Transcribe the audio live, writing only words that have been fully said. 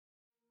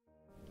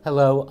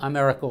Hello, I'm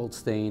Eric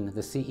Goldstein, the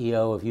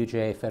CEO of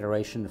UJA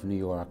Federation of New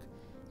York,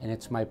 and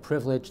it's my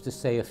privilege to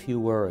say a few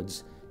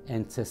words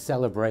and to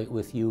celebrate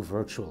with you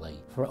virtually.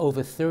 For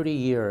over 30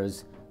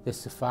 years, the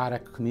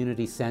Sephardic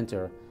Community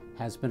Center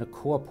has been a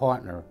core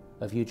partner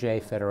of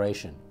UJA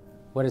Federation.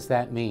 What does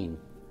that mean?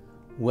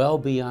 Well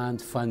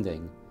beyond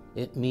funding,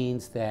 it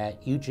means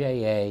that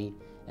UJA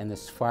and the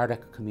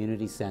Sephardic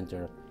Community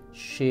Center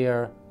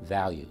share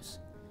values.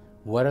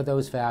 What are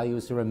those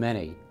values? There are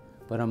many,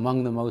 but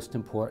among the most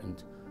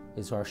important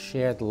is our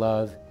shared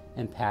love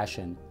and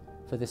passion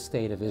for the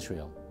State of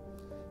Israel.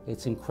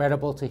 It's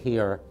incredible to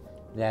hear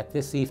that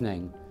this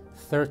evening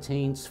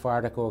 13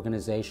 Sephardic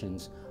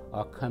organizations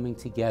are coming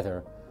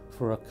together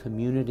for a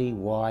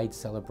community-wide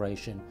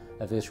celebration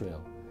of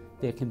Israel.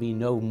 There can be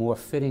no more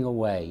fitting a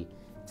way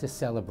to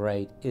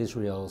celebrate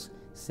Israel's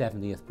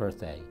 70th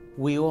birthday.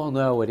 We all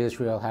know what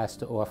Israel has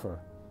to offer,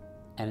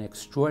 an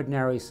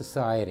extraordinary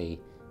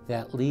society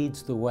that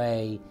leads the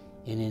way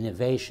in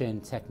innovation,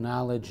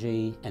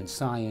 technology, and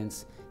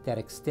science that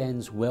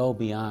extends well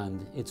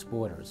beyond its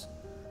borders.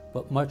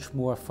 But much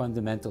more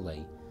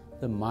fundamentally,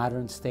 the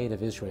modern state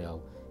of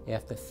Israel,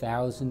 after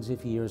thousands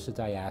of years of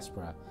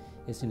diaspora,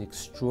 is an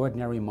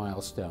extraordinary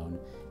milestone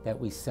that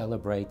we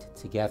celebrate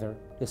together.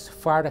 The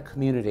Sephardic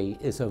community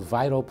is a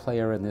vital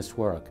player in this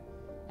work,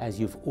 as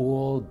you've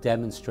all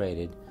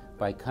demonstrated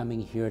by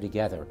coming here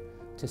together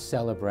to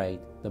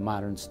celebrate the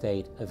modern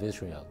state of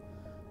Israel.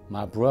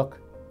 Mabruk.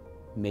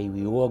 May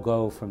we all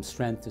go from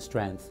strength to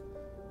strength,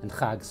 and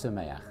Chag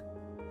Sameach.